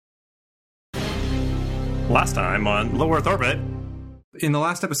Last time on Low Earth Orbit. In the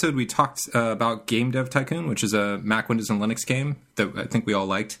last episode, we talked about Game Dev Tycoon, which is a Mac, Windows, and Linux game that I think we all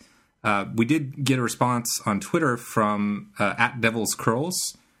liked. We did get a response on Twitter from at Devil's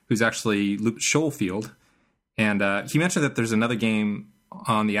Curls, who's actually Luke Schofield. And he mentioned that there's another game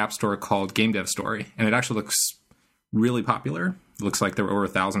on the App Store called Game Dev Story. And it actually looks really popular. It looks like there were over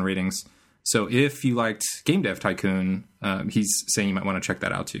 1,000 ratings. So if you liked Game Dev Tycoon, he's saying you might want to check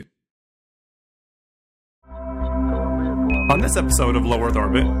that out too. On this episode of Low Earth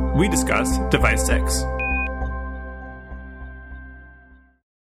Orbit, we discuss Device 6.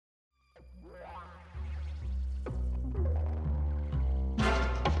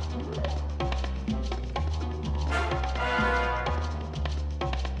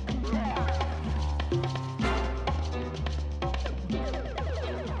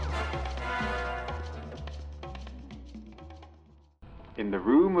 In the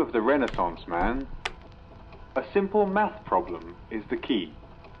room of the Renaissance man, a simple math problem is the key.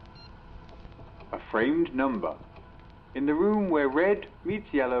 A framed number. In the room where red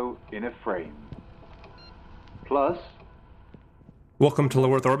meets yellow in a frame. Plus... Welcome to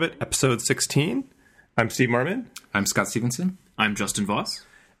Low Earth Orbit, episode 16. I'm Steve Marmon. I'm Scott Stevenson. I'm Justin Voss.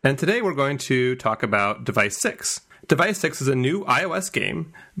 And today we're going to talk about Device 6. Device 6 is a new iOS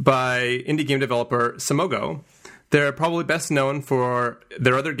game by indie game developer Simogo. They're probably best known for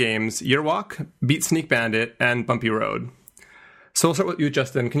their other games, Yearwalk, Beat Sneak Bandit, and Bumpy Road. So we'll start with you,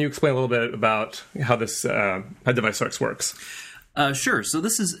 Justin. Can you explain a little bit about how this how Device 6 works? Sure. So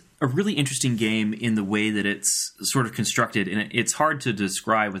this is a really interesting game in the way that it's sort of constructed, and it's hard to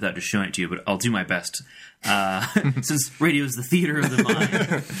describe without just showing it to you, but I'll do my best, since radio is the theater of the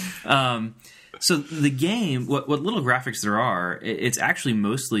mind. So the game, what little graphics there are, it's actually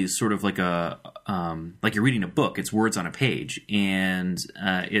mostly sort of like like you're reading a book. It's words on a page, and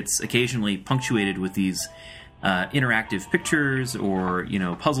it's occasionally punctuated with these interactive pictures or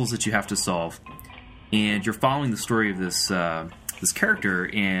puzzles that you have to solve. And you're following the story of this character,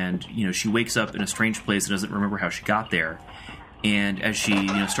 and she wakes up in a strange place and doesn't remember how she got there. And as she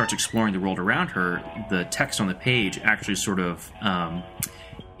starts exploring the world around her, the text on the page actually sort of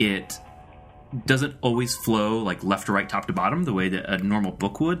it doesn't always flow like left to right, top to bottom, the way that a normal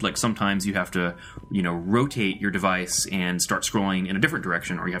book would. Like sometimes you have to, rotate your device and start scrolling in a different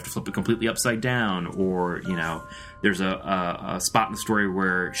direction, or you have to flip it completely upside down, or, there's a spot in the story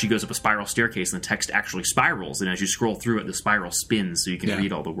where she goes up a spiral staircase and the text actually spirals, and as you scroll through it, the spiral spins so you can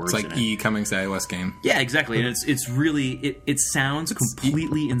read all the words. It's like E. Cummings' iOS game. Yeah, exactly. And it's really, it sounds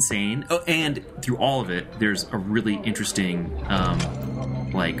completely insane. Oh, and through all of it, there's a really interesting,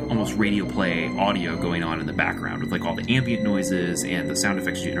 like almost radio play audio going on in the background with like all the ambient noises and the sound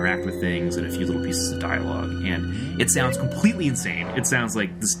effects you interact with things and a few little pieces of dialogue. And it sounds completely insane. It sounds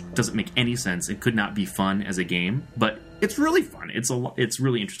like this doesn't make any sense. It could not be fun as a game, but it's really fun. It's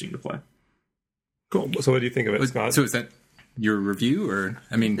really interesting to play. Cool. So what do you think of it, Scott? So is that your review, or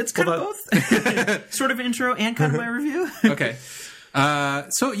it's kind of both. Sort of intro and kind of my review. Okay.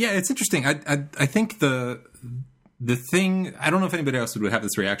 So yeah, it's interesting. I think the thing, I don't know if anybody else would have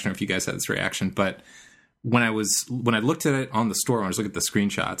this reaction or if you guys had this reaction, but when I looked at it on the store, when I was looking at the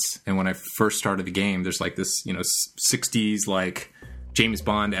screenshots, and when I first started the game, there's like this, 60s like James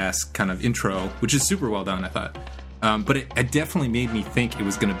Bond-esque kind of intro, which is super well done, I thought. But it definitely made me think it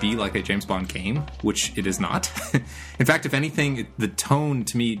was going to be like a James Bond game, which it is not. In fact, if anything, the tone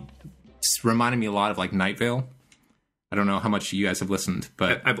to me reminded me a lot of like Night Vale. I don't know how much you guys have listened,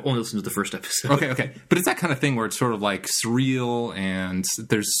 but I've only listened to the first episode. Okay. But it's that kind of thing where it's sort of like surreal, and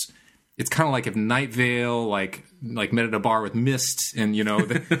it's kind of like if Night Vale like met at a bar with Mist, and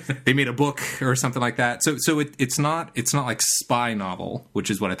they made a book or something like that. So it's not like spy novel,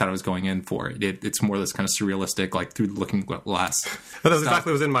 which is what I thought I was going in for. It's more this kind of surrealistic, like through the looking glass. But that was exactly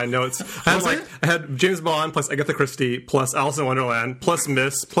what was in my notes. I had James Bond plus Agatha Christie plus Alice in Wonderland plus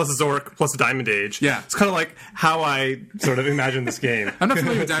Mist plus Zork plus Diamond Age. Yeah, it's kind of like how I sort of imagine this game. I'm not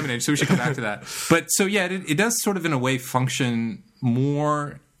familiar with Diamond Age, so we should come back to that. But so yeah, it does sort of in a way function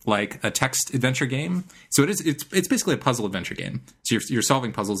more like a text adventure game. So it's basically a puzzle adventure game. So you're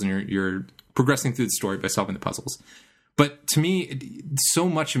solving puzzles, and you're progressing through the story by solving the puzzles. But to me, so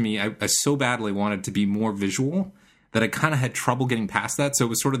much of me, I so badly wanted to be more visual that I kind of had trouble getting past that. So it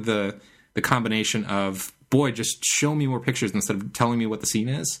was sort of the combination of, boy, just show me more pictures instead of telling me what the scene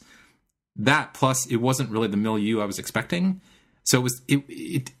is. That plus it wasn't really the milieu I was expecting. So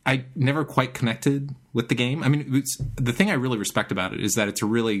I never quite connected with the game. I mean, the thing I really respect about it is that it's a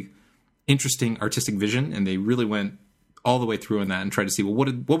really interesting artistic vision, and they really went all the way through in that and tried to see, well,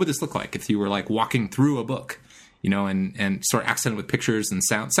 what would this look like if you were like walking through a book, and sort of accented with pictures and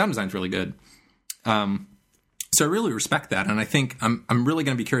sound. Sound design's really good. So I really respect that, and I think I'm really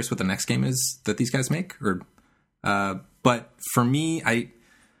going to be curious what the next game is that these guys make. But for me, I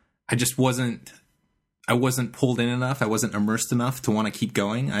just wasn't pulled in enough. I wasn't immersed enough to want to keep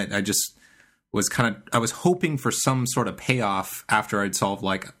going. I just was I was hoping for some sort of payoff after I'd solved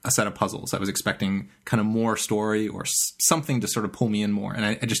like a set of puzzles. I was expecting kind of more story or something to sort of pull me in more, and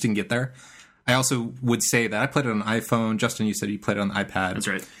I just didn't get there. I also would say that I played it on iPhone. Justin, you said you played it on the iPad. That's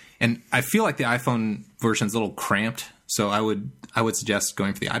right. And I feel like the iPhone version is a little cramped, so I would suggest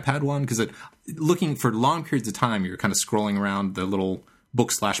going for the iPad one, because looking for long periods of time, you're kind of scrolling around the little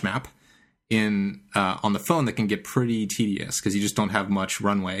book/map on the phone that can get pretty tedious because you just don't have much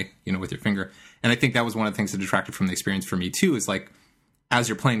runway, with your finger. And I think that was one of the things that detracted from the experience for me too. Is like as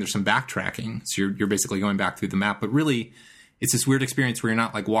you're playing, there's some backtracking, so you're basically going back through the map, but really, it's this weird experience where you're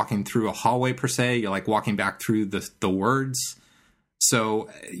not like walking through a hallway per se. You're like walking back through the words. So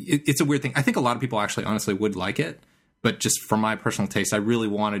it's a weird thing. I think a lot of people actually honestly would like it, but just for my personal taste, I really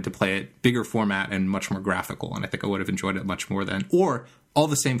wanted to play it bigger format and much more graphical. And I think I would have enjoyed it much more or all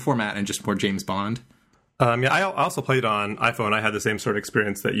the same format and just more James Bond. Yeah, I also played on iPhone. I had the same sort of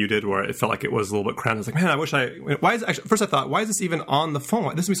experience that you did, where it felt like it was a little bit cramped. I was like, man, I wish why is it actually, first I thought, why is this even on the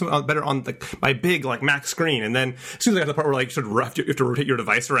phone? This would be something better on my big like Mac screen. And then as soon as I got to the part where like you have to rotate your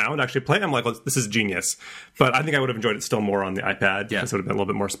device around to actually play, I'm like, well, this is genius. But I think I would have enjoyed it still more on the iPad. Yeah, it would have been a little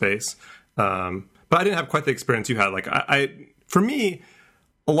bit more space. But I didn't have quite the experience you had. Like for me,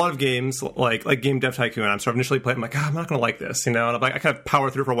 a lot of games like Game Dev Tycoon, I'm sort of initially playing, I'm like, I'm not going to like this, and I'm like, I kind of power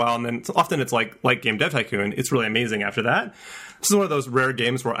through for a while, and then often it's like Game Dev Tycoon, it's really amazing after that. This is one of those rare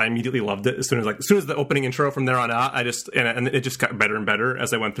games where I immediately loved it as soon as the opening intro from there on out. And it just got better and better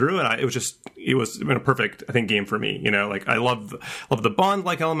as I went through, and it was a perfect, I think, game for me. Like I love the Bond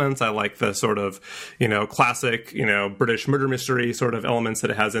like elements. I like the sort of classic British murder mystery sort of elements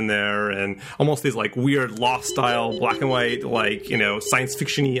that it has in there, and almost these like weird Lost style black and white like science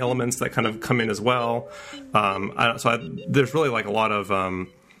fiction-y elements that kind of come in as well. There's really like a lot of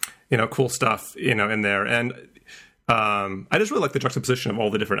cool stuff in there, and I just really like the juxtaposition of all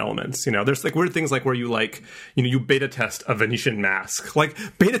the different elements. There's like weird things like where you you beta test a Venetian mask. Like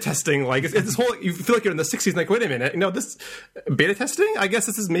beta testing, like it's this whole, you feel like you're in the 60s and like, wait a minute, this beta testing? I guess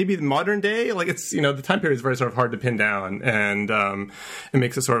this is maybe the modern day. Like it's, the time period is very sort of hard to pin down, and it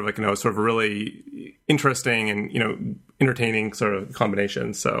makes it sort of like, sort of a really interesting and, entertaining sort of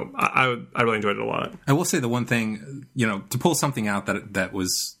combination. So I really enjoyed it a lot. I will say the one thing, to pull something out that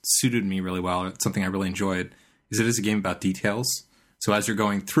was suited me really well, something I really enjoyed, is it is a game about details. So as you're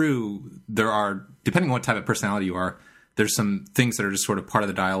going through, there are, depending on what type of personality you are, there's some things that are just sort of part of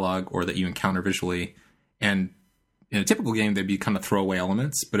the dialogue or that you encounter visually. And in a typical game, they'd be kind of throwaway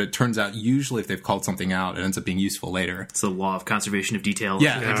elements, but it turns out usually if they've called something out, it ends up being useful later. It's the law of conservation of detail.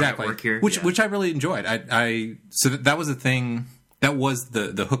 Yeah, exactly. Work here. Which I really enjoyed. So that was the thing, that was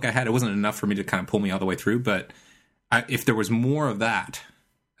the hook I had. It wasn't enough for me to kind of pull me all the way through, but if there was more of that,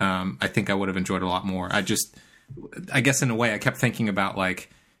 I think I would have enjoyed it a lot more. I guess in a way I kept thinking about like,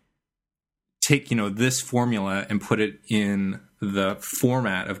 take, this formula and put it in the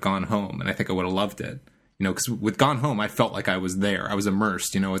format of Gone Home. And I think I would have loved it, because with Gone Home, I felt like I was there. I was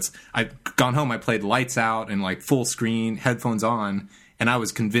immersed, Gone Home, I played lights out and like full screen, headphones on, and I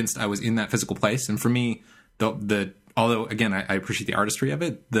was convinced I was in that physical place. And for me, although again, I appreciate the artistry of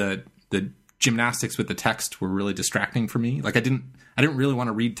it, the gymnastics with the text were really distracting for me. Like I didn't really want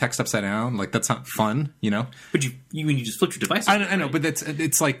to read text upside down. Like that's not fun, But when you just flip your device, I know, but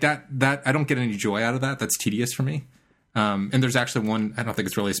it's like that I don't get any joy out of that. That's tedious for me. And there's actually one, I don't think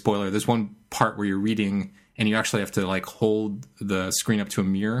it's really a spoiler. There's one part where you're reading and you actually have to like hold the screen up to a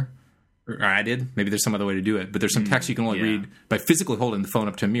mirror. Or I did. Maybe there's some other way to do it. But there's some text you can only read by physically holding the phone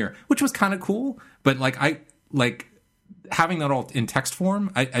up to a mirror, which was kind of cool. But like having that all in text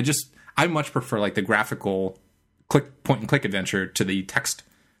form, I much prefer like the graphical point and click adventure to the text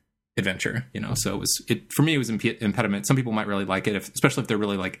adventure, So for me it was impediment. Some people might really like it, especially if they're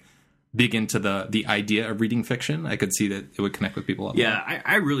really like big into the idea of reading fiction. I could see that it would connect with people a lot more.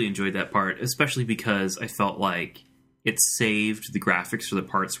 I really enjoyed that part, especially because I felt like it saved the graphics for the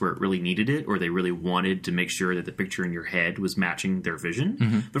parts where it really needed it, or they really wanted to make sure that the picture in your head was matching their vision.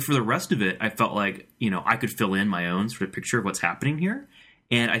 Mm-hmm. But for the rest of it, I felt like, I could fill in my own sort of picture of what's happening here.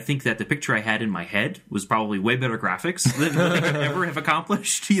 And I think that the picture I had in my head was probably way better graphics than what they could ever have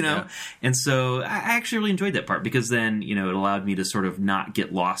accomplished, Yeah. And so I actually really enjoyed that part, because then, it allowed me to sort of not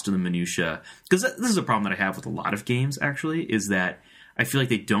get lost in the minutia. Because this is a problem that I have with a lot of games, actually, is that I feel like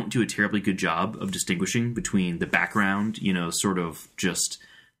they don't do a terribly good job of distinguishing between the background, sort of just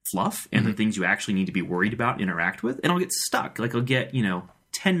fluff, and the things you actually need to be worried about, interact with. And I'll get stuck. Like I'll get,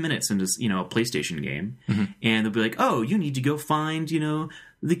 10 minutes into, a PlayStation game, and they'll be like, oh, you need to go find,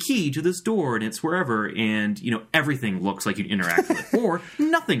 the key to this door, and it's wherever, and, everything looks like you can interact with it, or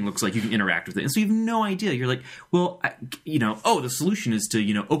nothing looks like you can interact with it, and so you have no idea. You're like, well, the solution is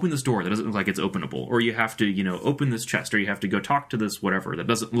to, open this door that doesn't look like it's openable, or you have to, open this chest, or you have to go talk to this whatever that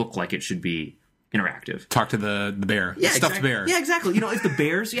doesn't look like it should be interactive. Talk to the bear. Yeah, stuffed exactly. bear. Yeah, exactly. If the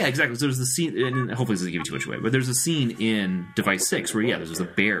bears... Yeah, exactly. So there's the scene... And hopefully this doesn't give you too much away, but there's a scene in Device 6 where, there's the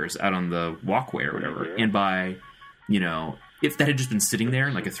bears out on the walkway or whatever. And by, if that had just been sitting there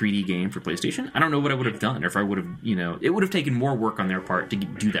in like a 3D game for PlayStation, I don't know what I would have done. Or if I would have, it would have taken more work on their part to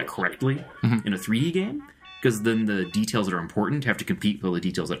do that correctly in a 3D game. Because then the details that are important have to compete with all the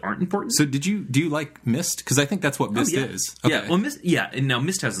details that aren't important. So do you like Myst? Because I think that's what Myst is. Okay. Yeah, well,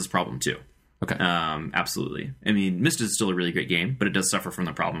 Myst has this problem too. Okay. Absolutely. I mean, Myst is still a really great game, but it does suffer from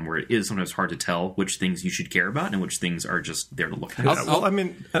the problem where it is sometimes hard to tell which things you should care about and which things are just there to look at. And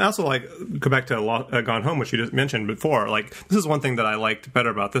also, go back to Gone Home, which you just mentioned before. This is one thing that I liked better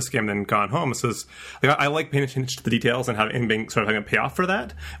about this game than Gone Home. I like paying attention to the details and being sort of having a payoff for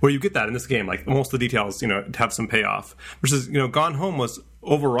that, where you get that in this game. Most of the details, have some payoff. Versus, Gone Home was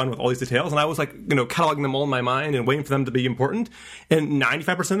overrun with all these details, and I was cataloging them all in my mind and waiting for them to be important, and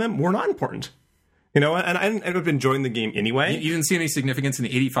 95% of them were not important. And I ended up enjoying the game anyway. You didn't see any significance in the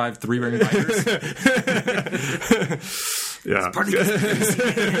 85 three-ring binders? Yeah. It's partly because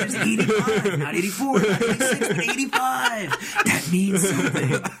it's 85, not 84, not 86, but 85. That means something.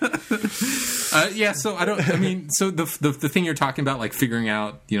 So the thing you're talking about, figuring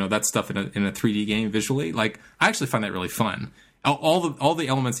out, that stuff in a 3D game visually, I actually find that really fun. All the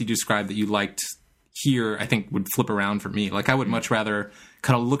elements you described that you liked here, I think would flip around for me. I would much rather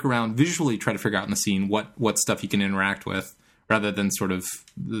kind of look around visually, try to figure out in the scene what stuff you can interact with, rather than sort of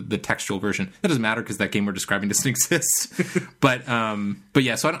the textual version. That doesn't matter because that game we're describing doesn't exist. but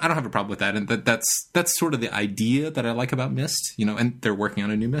yeah, so I don't have a problem with that, and that's sort of the idea that I like about Myst. And they're working on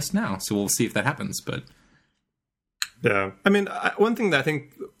a new Myst now, so we'll see if that happens. But yeah, I mean, one thing that I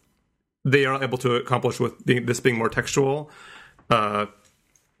think they are able to accomplish with this being more textual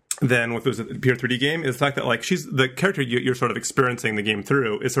than with a pure 3D game is the fact that she's the character you're sort of experiencing the game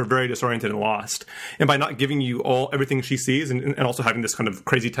through is sort of very disoriented and lost, and by not giving you everything she sees and also having this kind of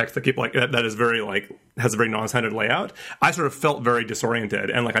crazy text that that is very has a very non-standard layout, I sort of felt very disoriented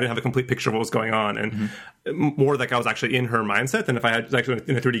and I didn't have a complete picture of what was going on, and more I was actually in her mindset than if I had actually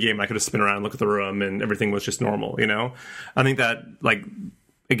in a 3D game I could just spin around and look at the room and everything was just normal. I think that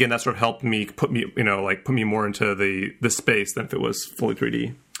again that sort of helped me put me more into the space than if it was fully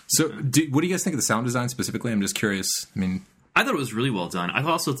 3D. So, what do you guys think of the sound design specifically? I'm just curious. I thought it was really well done. I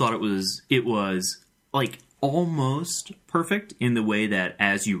also thought it was almost perfect in the way that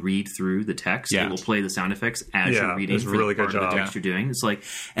as you read through the text, it will play the sound effects as you're reading for really the part of the text you're doing. It's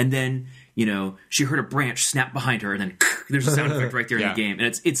and then she heard a branch snap behind her, and then there's a sound effect right there in the game.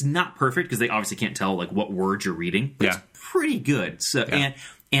 And it's not perfect because they obviously can't tell what words you're reading, but it's pretty good. So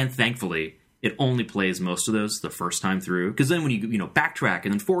and thankfully, it only plays most of those the first time through, because then when you backtrack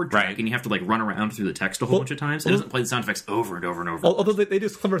and then forward track and you have to run around through the text a whole bunch of times, it doesn't play the sound effects over and over and over. Although they do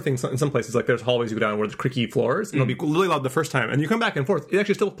clever things in some places, there's hallways you go down where there's creaky floors, and it'll be really loud the first time, and you come back and forth, it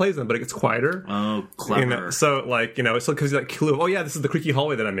actually still plays them, but it gets quieter. Oh, clever! So it's because clue. Oh yeah, this is the creaky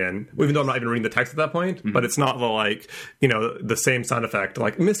hallway that I'm in, even though I'm not even reading the text at that point. But it's not the same sound effect.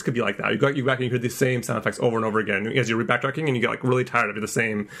 Myst could be like that. You go back and you hear the same sound effects over and over again as you're backtracking, and you get really tired of the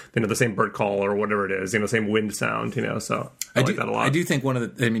same bird call or whatever it is. Same wind sound, so I like that a lot. I do think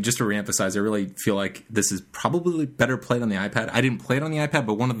just to reemphasize, I really feel like this is probably better played on the iPad. I didn't play it on the iPad,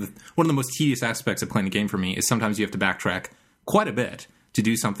 but one of the most tedious aspects of playing the game for me is sometimes you have to backtrack quite a bit to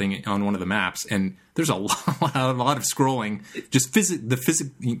do something on one of the maps, and there's a lot of scrolling, just the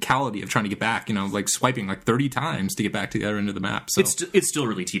physicality of trying to get back, swiping 30 times to get back to the other end of the map. So it's still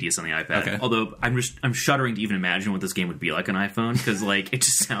really tedious on the iPad. Okay. Although I'm shuddering to even imagine what this game would be like on iPhone, because it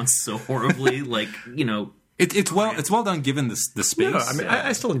just sounds so horribly It's well done given the space. Yeah,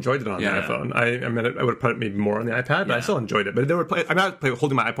 I still enjoyed it on the iPhone. I would put it maybe more on the iPad, but I still enjoyed it. But I was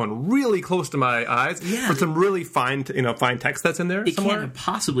holding my iPhone really close to my eyes for some really fine text that's in there. It can't have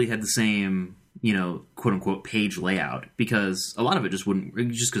possibly had the same quote unquote page layout, because a lot of it just wouldn't,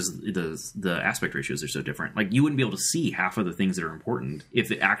 just because the aspect ratios are so different. You wouldn't be able to see half of the things that are important if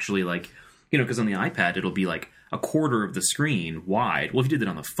it actually because on the iPad it'll be a quarter of the screen wide. Well, if you did that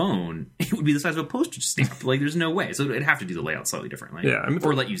on the phone, it would be the size of a postage stamp. There's no way. So it'd have to do the layout slightly differently. Yeah,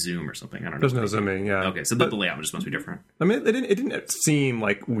 or let you zoom or something. I don't know. There's no zooming. Yeah. Okay, so the layout just must be different. It didn't seem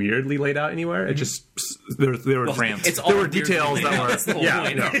weirdly laid out anywhere. It just there were details that were. That's the whole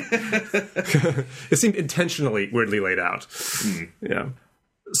point. No. It seemed intentionally weirdly laid out. Yeah.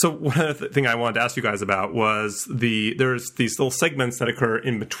 So one other thing I wanted to ask you guys about was there's these little segments that occur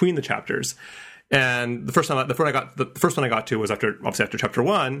in between the chapters. And the first one I got to was after chapter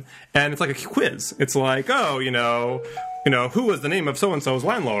 1, and it's like a quiz. It's like, oh, who was the name of so and so's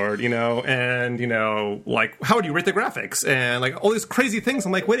landlord, and like how would you rate the graphics, and like all these crazy things.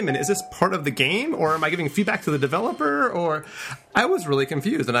 I'm like, wait a minute, is this part of the game, or am I giving feedback to the developer? Or I was really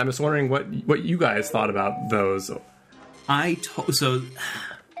confused, and I'm just wondering what you guys thought about those. Yeah,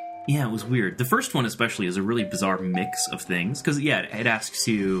 it was weird. The first one especially is a really bizarre mix of things because it asks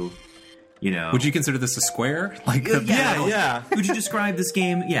you. Would you consider this a square? Yeah. Would you describe this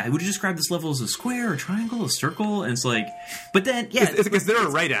game? Yeah. Would you describe this level as a square, a triangle, a circle? And it's like, but then, is there a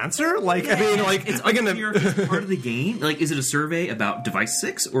right answer? Like, yeah, I mean, like, it's unclear if it's part of the game. Like, is it a survey about Device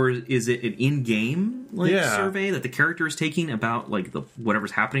 6, or is it an in-game survey that the character is taking about like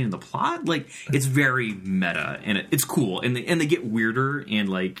whatever's happening in the plot? Like, it's very meta and it's cool, and they get weirder and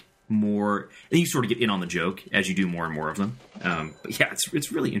like. More, and you sort of get in on the joke as you do more and more of them. But yeah,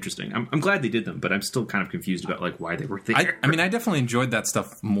 it's really interesting. I'm glad they did them, but I'm still kind of confused about like why they were there. I mean, I definitely enjoyed that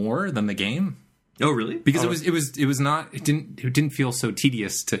stuff more than the game. Oh, really? Because it didn't feel so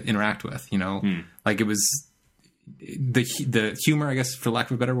tedious to interact with. Like it was the humor, I guess, for lack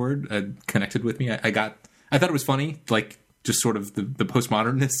of a better word, connected with me. I thought it was funny, like just sort of the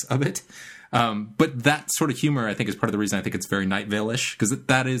postmodernness of it. But that sort of humor, I think, is part of the reason I think it's very Night Vale-ish, because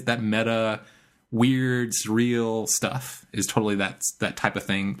that meta, weird, surreal stuff is totally that type of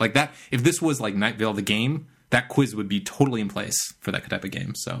thing. Like that, if this was like Night Vale the game, that quiz would be totally in place for that type of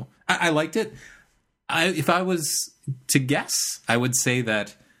game. So I liked it. If I was to guess, I would say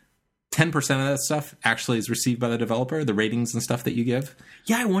that 10% of that stuff actually is received by the developer, the ratings and stuff that you give.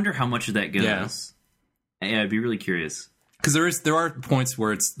 Yeah, I wonder how much of that goes. Yeah, I'd be really curious. Because there are points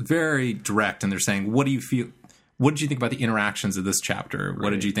where it's very direct, and they're saying, "What do you feel? What did you think about the interactions of this chapter? Right.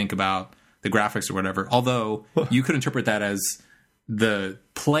 What did you think about the graphics or whatever?" Although you could interpret that as the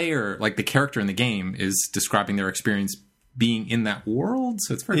player, like the character in the game, is describing their experience being in that world.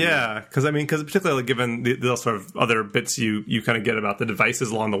 So it's very because particularly given the sort of other bits you kind of get about the devices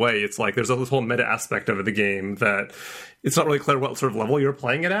along the way, it's like there's this whole meta aspect of the game that it's not really clear what sort of level you're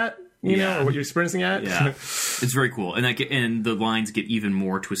playing it at. Or what you're experiencing at. Yeah, it's very cool, and and the lines get even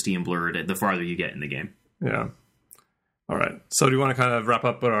more twisty and blurred the farther you get in the game. Yeah. All right. So, do you want to kind of wrap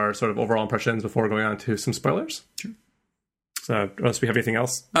up with our sort of overall impressions before going on to some spoilers? Sure. So, unless we have anything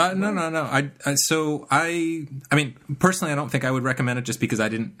else? No. I mean, personally, I don't think I would recommend it just because I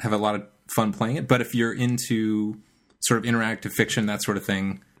didn't have a lot of fun playing it. But if you're into sort of interactive fiction, that sort of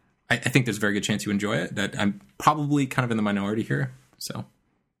thing, I think there's a very good chance you enjoy it. That I'm probably kind of in the minority here. So.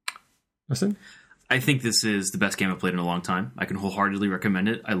 Listen. I think this is the best game I've played in a long time. I can wholeheartedly recommend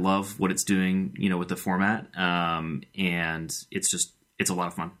it. I love what it's doing, with the format, and it's a lot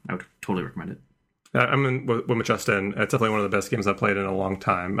of fun. I would totally recommend it. I'm with Justin. It's definitely one of the best games I've played in a long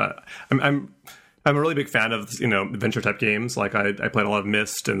time. I'm a really big fan of adventure type games. Like I played a lot of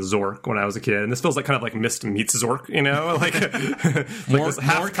Myst and Zork when I was a kid, and this feels like kind of like Myst meets Zork. Like more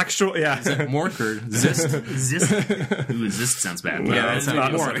half textual. Yeah, is it Mork or Zist? Zist. Ooh, Zist sounds bad. No, it's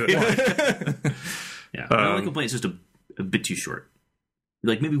not Mork. Yeah, my only complaint is just a bit too short.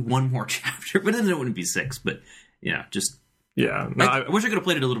 Like maybe one more chapter, but then it wouldn't be 6. But just I wish I could have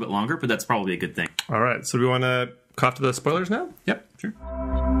played it a little bit longer, but that's probably a good thing. All right, so do we want to cut to the spoilers now? Yep, sure.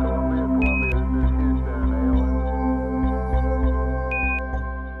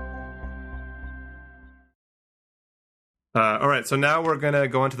 All right, so now we're going to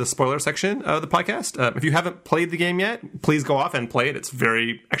go into the spoiler section of the podcast. If you haven't played the game yet, please go off and play it. It's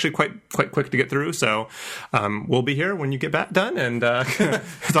actually quite quick to get through. So we'll be here when you get back done and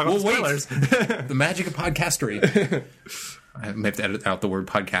talk about spoilers. The magic of podcastery. I may have to edit out the word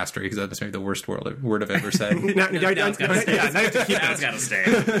podcastery because that's maybe the worst word I've ever said. Now you have to keep That's got to stay.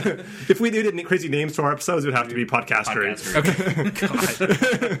 If we needed crazy names to our episodes, it would have to be podcastery. Okay.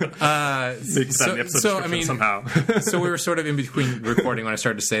 So I mean, somehow. So we were sort of in between recording when I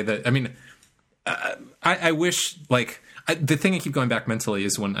started to say that. I mean, I wish the thing I keep going back mentally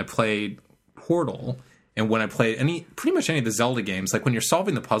is when I played Portal. And when I play pretty much any of the Zelda games, like when you're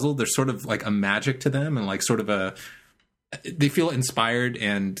solving the puzzle, there's sort of like a magic to them and like sort of they feel inspired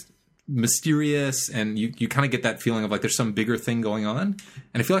and mysterious, and you kind of get that feeling of like there's some bigger thing going on.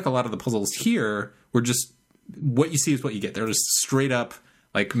 And I feel like a lot of the puzzles here were just what you see is what you get. They're just straight up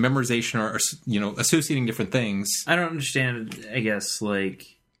like memorization or associating different things. I don't understand, I guess,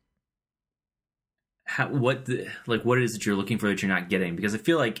 like what it is that you're looking for that you're not getting, because I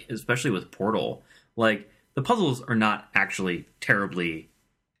feel like, especially with Portal, like the puzzles are not actually terribly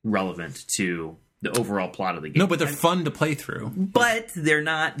relevant to the overall plot of the game. No, but they're fun to play through. But they're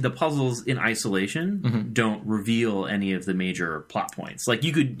not, the puzzles in isolation don't reveal any of the major plot points. Like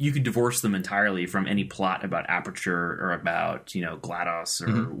you could divorce them entirely from any plot about Aperture or about, GLaDOS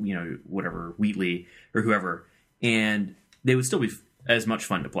or, whatever, Wheatley or whoever. And they would still be as much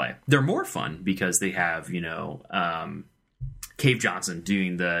fun to play. They're more fun because they have, Cave Johnson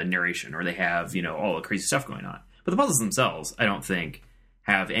doing the narration, or they have, all the crazy stuff going on. But the puzzles themselves, I don't think,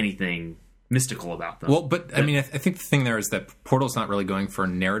 have anything mystical about them. Well, but I mean, I think the thing there is that Portal's not really going for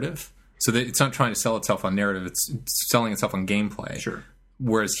narrative. So that it's not trying to sell itself on narrative. It's selling itself on gameplay. Sure.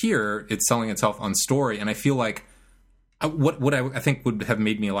 Whereas here, it's selling itself on story. And I feel like what I think would have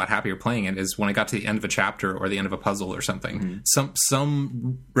made me a lot happier playing it is when I got to the end of a chapter or the end of a puzzle or something,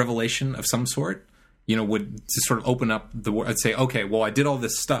 some revelation of some sort, would just sort of open up the world. I'd say, okay, well, I did all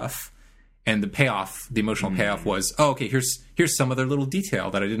this stuff, and the payoff, the emotional payoff was, oh, okay, here's some other little detail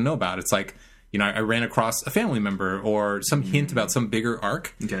that I didn't know about. It's like, I ran across a family member or some hint about some bigger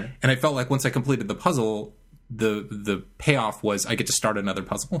arc. Okay. And I felt like once I completed the puzzle, the payoff was I get to start another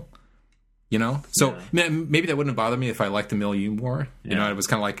puzzle. So maybe that wouldn't have bothered me if I liked the milieu more. I was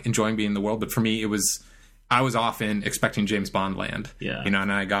kind of like enjoying being in the world. But for me, I was often expecting James Bond land. Yeah. And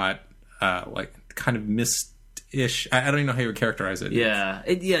I got kind of mist-ish. I don't even know how you would characterize it. Yeah.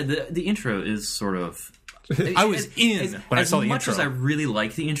 The intro is sort of... I was when I saw the intro. As much as I really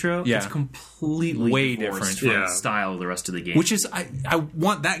like the intro, it's completely way divorced different from the style of the rest of the game. Which is, I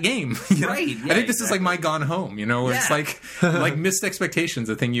want that game. Right. Yeah, I think this is like my Gone Home, where it's like missed expectations.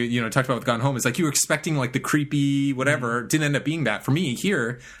 The thing you talked about with Gone Home is like you were expecting like the creepy whatever. Didn't end up being that. For me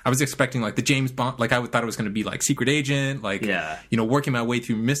here, I was expecting like the James Bond, like I thought it was going to be like Secret Agent, like working my way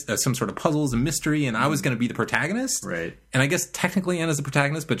through some sort of puzzles and mystery, and I was going to be the protagonist. Right. And I guess technically Anna's the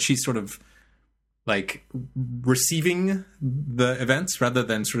protagonist, but she's sort of like receiving the events rather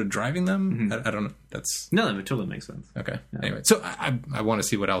than sort of driving them. I don't know. No, that totally makes sense. Okay. Yeah. Anyway, so I want to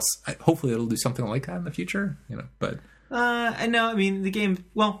see what else. Hopefully, it'll do something like that in the future. But I know. I mean, the game.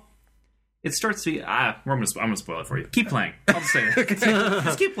 Well, it starts to. I'm gonna spoil it for you. Keep playing. I'll just say that.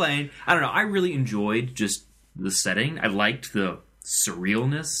 Just keep playing. I don't know. I really enjoyed just the setting. I liked the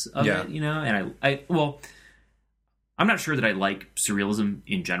surrealness of it. And I'm not sure that I like surrealism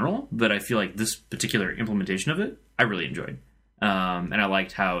in general, but I feel like this particular implementation of it, I really enjoyed. And I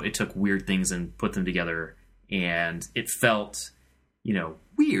liked how it took weird things and put them together, and it felt,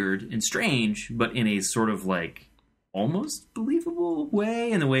 weird and strange, but in a sort of like almost believable way,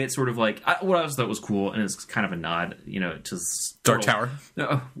 in the way it's sort of like what I always thought was cool, and it's kind of a nod, to Dark Tower.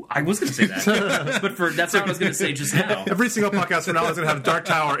 I was going to say that, but that's what I was going to say just now. Every single podcast from now is going to have Dark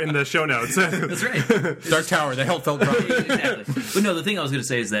Tower in the show notes. That's right. Dark Tower, the Hellfelt Property. Exactly. But no, the thing I was going to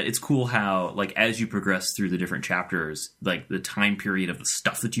say is that it's cool how, like, as you progress through the different chapters, like the time period of the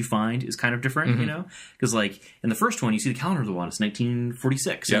stuff that you find is kind of different, because like in the first one, you see the calendar of the one, it's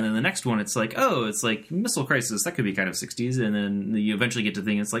 1946, and then the next one, it's like Missile Crisis, that could be kind of 60s, and then you eventually get to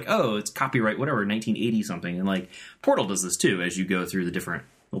think it's like, it's copyright whatever 1980 something, and like Portal does this too. As you go through the different,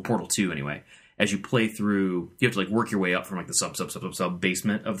 Portal 2 anyway, as you play through, you have to like work your way up from like the sub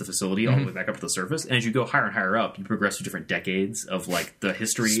basement of the facility all the way back up to the surface, and as you go higher and higher up, you progress through different decades of like the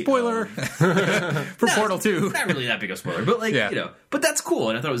history. Spoiler for Portal 2. Not really that big of a spoiler, but like but that's cool,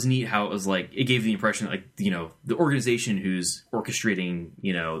 and I thought it was neat how it was like it gave the impression that, like, the organization who's orchestrating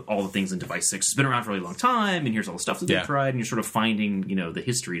all the things in Device 6 has been around for a really long time, and here's all the stuff that they've tried, and you're sort of finding the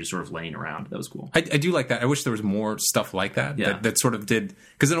history just sort of laying around. That was cool. I do like that. I wish there was more stuff like that that sort of did,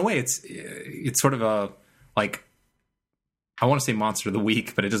 because in a way it's sort of a, like, I want to say monster of the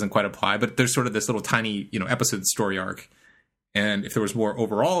week, but it doesn't quite apply. But there's sort of this little tiny, episode story arc. And if there was more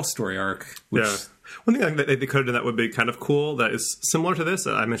overall story arc, which... Yeah. One thing that they could have done that would be kind of cool that is similar to this,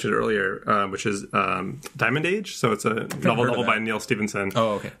 I mentioned earlier, which is Diamond Age. So it's a novel by Neil Stephenson.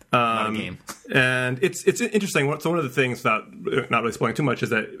 Oh, okay. Not a game. And it's interesting. So one of the things, not really spoiling too much, is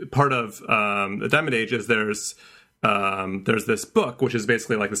that part of the Diamond Age is there's this book, which is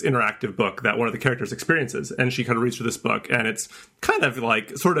basically like this interactive book that one of the characters experiences, and she kind of reads through this book, and it's kind of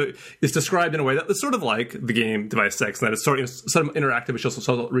like it's described in a way that it's sort of like the game Device 6, and that it's sort of interactive, but she's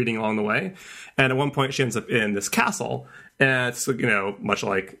also reading along the way. And at one point, she ends up in this castle, and it's much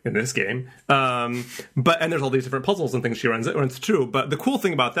like in this game, and there's all these different puzzles and things she runs through. But the cool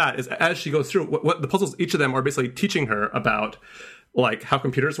thing about that is, as she goes through, what the puzzles, each of them are basically teaching her about like how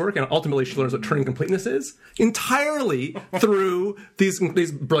computers work, and ultimately she learns what Turing completeness is entirely through these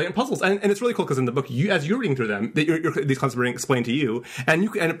brilliant puzzles. And it's really cool because in the book, as you're reading through them, these concepts are being explained to you, and you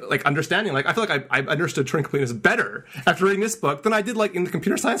can end up like understanding. Like I feel like I understood Turing completeness better after reading this book than I did like in the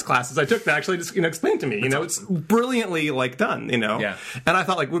computer science classes I took that actually just explained to me. It's brilliantly like done. Yeah. And I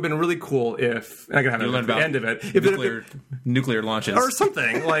thought like it would have been really cool if I could have it at the end of it, if nuclear launches or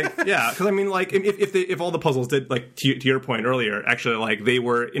something like because I mean like if all the puzzles did like to your point earlier actually like they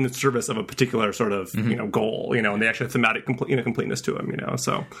were in the service of a particular sort of goal, and they actually had thematic completeness to them,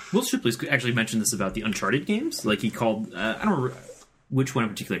 so Will Shipley actually mentioned this about the Uncharted games. Like he called I don't remember which one in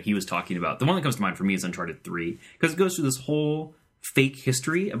particular he was talking about. The one that comes to mind for me is Uncharted 3 because it goes through this whole fake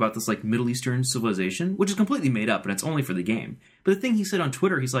history about this like Middle Eastern civilization, which is completely made up and it's only for the game. But the thing he said on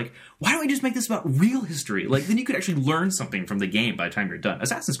Twitter, he's like, why don't we just make this about real history? Like then you could actually learn something from the game by the time you're done.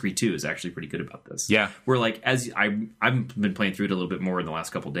 Assassin's Creed 2 is actually pretty good about this. Yeah. Where like as I've been playing through it a little bit more in the last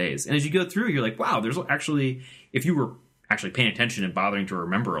couple of days. And as you go through, you're like, wow, there's actually, if you were actually paying attention and bothering to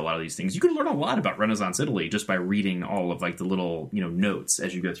remember a lot of these things, you could learn a lot about Renaissance Italy just by reading all of like the little notes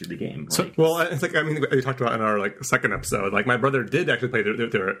as you go through the game. So, well, it's like we talked about in our like second episode. Like my brother did actually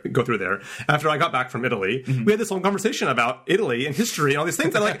go through there after I got back from Italy. Mm-hmm. We had this whole conversation about Italy and history and all these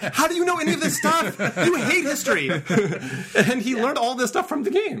things. I'm like, how do you know any of this stuff? You hate history, and he learned all this stuff from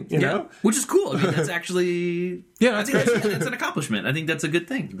the game. You know, which is cool. I mean, that's actually that's great. That's an accomplishment. I think that's a good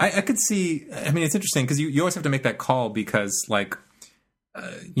thing. I could see. I mean, it's interesting because you always have to make that call because like,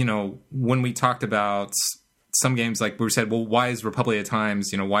 when we talked about some games, like we said, well, why is Republic of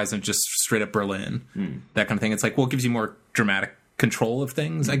Times, why isn't it just straight up Berlin? That kind of thing. It's like, well, it gives you more dramatic control of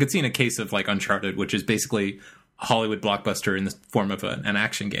things. I could see in a case of like Uncharted, which is basically a Hollywood blockbuster in the form of an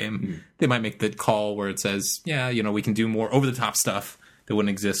action game. They might make the call where it says, we can do more over the top stuff that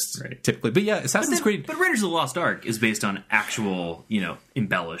wouldn't exist typically. But yeah, Assassin's Creed. But Raiders of the Lost Ark is based on actual,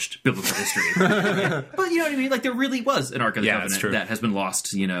 embellished biblical history. But you know what I mean? Like there really was an Ark of the Covenant that has been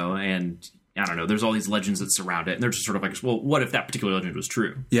lost, and I don't know. There's all these legends that surround it, and they're just sort of like, well, what if that particular legend was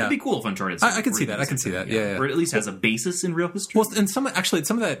true? Yeah, it'd be cool if Uncharted. I could see that. I can see that. Yeah, or at least has a basis in real history. Well, and some of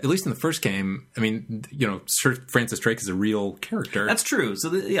that, at least in the first game, I mean, Sir Francis Drake is a real character. That's true. So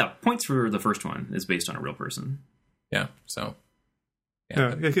points for the first one is based on a real person. Yeah. So.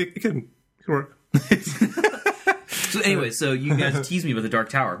 Yeah, it can work. So anyway, so you guys teased me about the Dark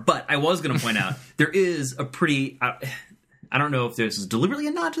Tower, but I was going to point out there is a pretty. I don't know if this is deliberately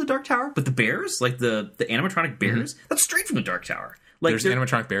a nod to the Dark Tower, but the bears, like the animatronic bears, that's straight from the Dark Tower. Like there's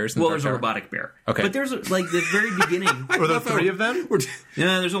animatronic bears. In the Dark there's Tower? a robotic bear. Okay, but there's like the very beginning. Were there 3 of them?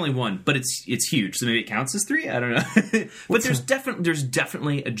 Yeah, there's only one, but it's huge, so maybe it counts as 3. I don't know. But there's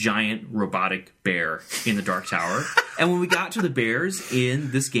definitely a giant robotic bear in the Dark Tower. And when we got to the bears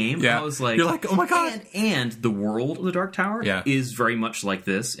in this game, I was like, you're like, oh my god! And the world of the Dark Tower is very much like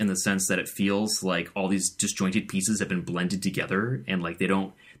this in the sense that it feels like all these disjointed pieces have been blended together, and like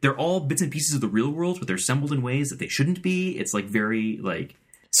they're all bits and pieces of the real world, but they're assembled in ways that they shouldn't be. It's like very like.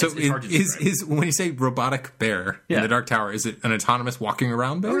 So it's hard to is when you say robotic bear in the Dark Tower, is it an autonomous walking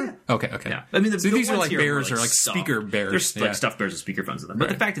around bear? Oh, yeah. Okay. Yeah. I mean, these are like bears or like speaker bears. There's like stuffed bears with speakerphones in them. But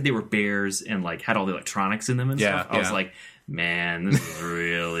the fact that they were bears and like had all the electronics in them and stuff, I was like, man, this is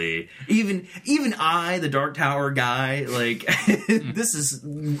really even I, the Dark Tower guy, like this is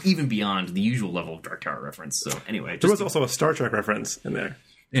even beyond the usual level of Dark Tower reference. So anyway, there was also a Star Trek reference in there.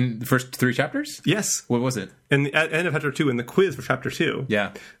 In the first 3 chapters? Yes. What was it? At the end of chapter 2, in the quiz for chapter 2,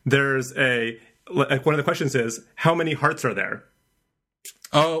 there's one of the questions is, how many hearts are there?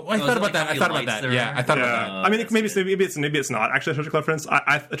 Oh, I thought about that. I thought about that. Yeah, I thought about that. I mean, maybe it's not actually a Star Trek reference.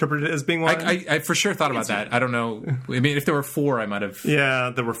 I interpreted it as being one. I for sure thought about that. I don't know. I mean, if there were 4, I might have.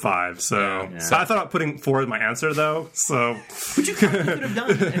 Yeah, there were 5. So I thought about putting 4 as my answer, though. So, which you could have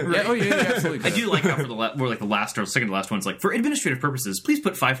done. Yeah, absolutely. I do like how for the last or second to last one's like, for administrative purposes, please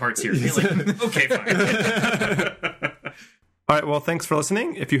put 5 hearts here. And you're like, okay, fine. All right. Well, thanks for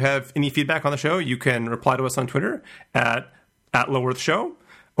listening. If you have any feedback on the show, you can reply to us on Twitter at Low Earth Show.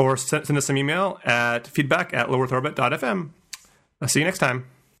 Or send us some email at feedback@lowerearthorbit.fm. I'll see you next time.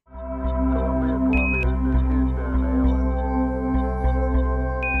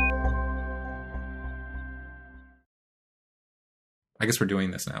 I guess we're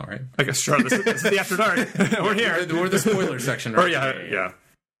doing this now, right? I guess, sure. This is the After Dark. We're here. We're the spoiler section, right? Yeah.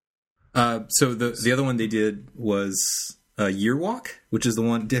 So the other one they did was Year Walk, which is the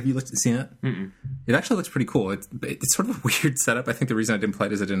one. Have you seen it? Mm-mm. It actually looks pretty cool. It's sort of a weird setup. I think the reason I didn't play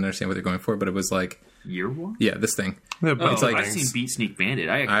it is I didn't understand what they're going for, but it was like Year Walk. Yeah, this thing. It's like I've seen Beat Sneak Bandit.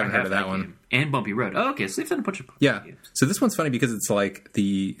 I haven't heard of that one. And Bumpy Road. Oh, okay. So they've done a bunch of games. So this one's funny because it's like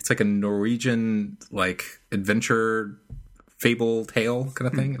a Norwegian like adventure fable tale kind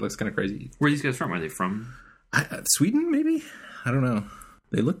of thing. It looks kind of crazy. Where are these guys from? Are they from Sweden, maybe? I don't know.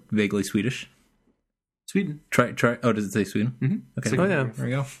 They look vaguely Swedish. Sweden? Try. Oh, does it say Sweden? Mm-hmm. Okay. Oh, yeah. There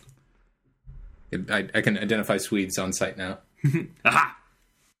we go. I can identify Swedes on site now. Aha!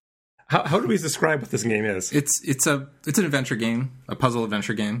 How do we describe what this game is? It's an adventure game, a puzzle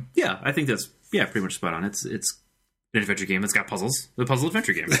adventure game. Yeah, I think that's pretty much spot on. It's an adventure game that's got puzzles. The puzzle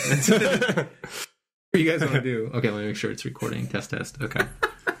adventure game. What do you guys want to do? Okay, let me make sure it's recording. Test. Okay.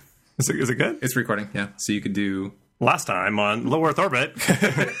 Is it good? It's recording, yeah. So you could do... Last time on Low Earth Orbit.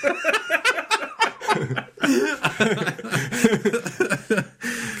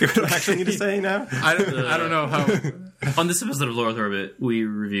 What do I actually need to say now? I don't know how... On this episode of Low Earth Orbit, we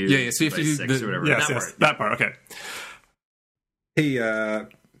reviewed Yeah, so if you do Device 6 or whatever. Yes, that part. Okay. Hey,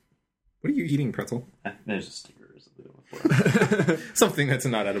 what are you eating, Pretzel? There's a sticker or something on the floor. Something that's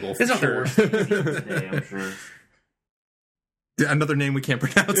not edible. It's not the worst thing we've eaten today, I'm sure. Another name we can't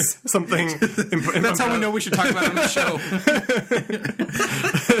pronounce. Something. That's how we know we should talk about it on the show.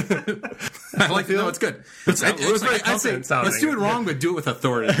 I like it. No, it's good. It was very I'd say, confident sounding. let's do it wrong, but do it with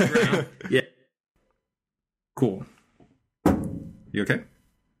authority. Yeah, Cool. You okay?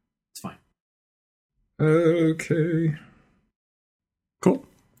 it's fine. Okay. Cool.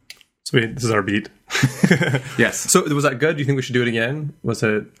 So this is our beat. Yes. So was that good? Do you think we should do it again? Was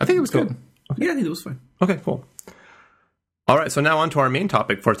it? I think it was Cool. good. Yeah, I think it was fine. Okay, cool. All right, so now on to our main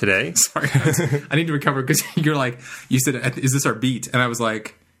topic for today. Sorry, guys. I need to recover because you said, is this our beat? And I was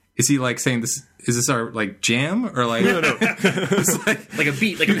like, is he like saying this? Is this our like jam or like? No. It's Like a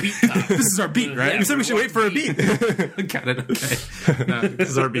beat top. this is our beat, right? Yeah. You said we should wait for a beat. Got it. Okay. No, This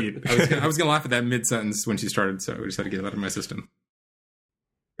is our beat. I was gonna laugh at that mid sentence when she started, so I just had to get it out of my system.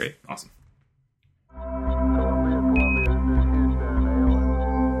 Great, awesome.